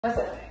What's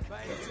up?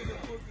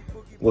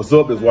 What's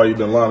up is why you've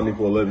been lying to me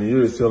for 11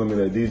 years telling me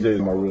that DJ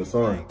is my real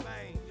son.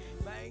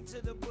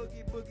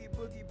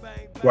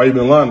 Why you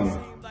been lying to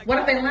me? What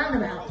have they lying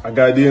about? I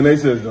got a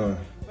DNA test done.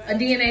 A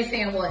DNA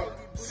saying what?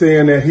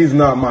 Saying that he's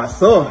not my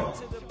son.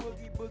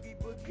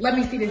 Let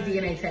me see this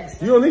DNA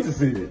test. You don't need to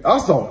see it. I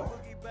saw it.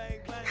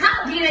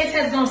 How DNA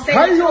test gonna say?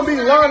 How you gonna be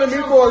lying to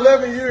me for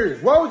 11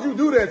 years? Why would you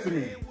do that to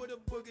me?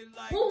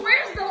 Well,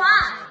 where's the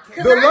lie?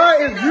 The lie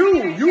is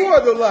you. You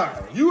are the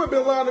lie. You have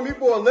been lying to me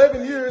for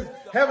 11 years,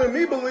 having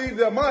me believe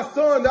that my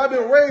son that I've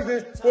been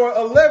raising for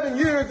 11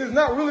 years is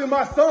not really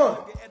my son.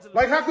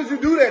 Like, how could you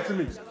do that to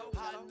me?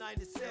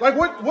 Like,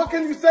 what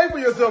can you say for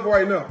yourself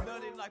right now?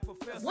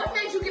 What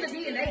made you get a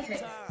DNA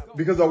test?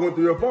 Because I went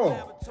through your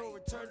phone.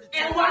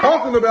 And why?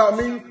 Talking about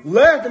me,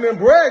 laughing and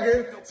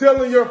bragging,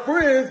 telling your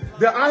friends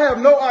that I have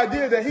no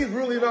idea that he's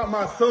really not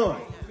my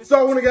son. So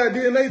I went and got a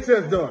DNA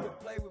test done.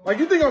 Like,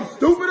 you think I'm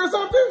stupid or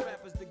something?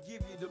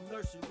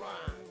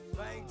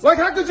 Like,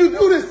 how could you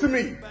do this to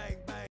me?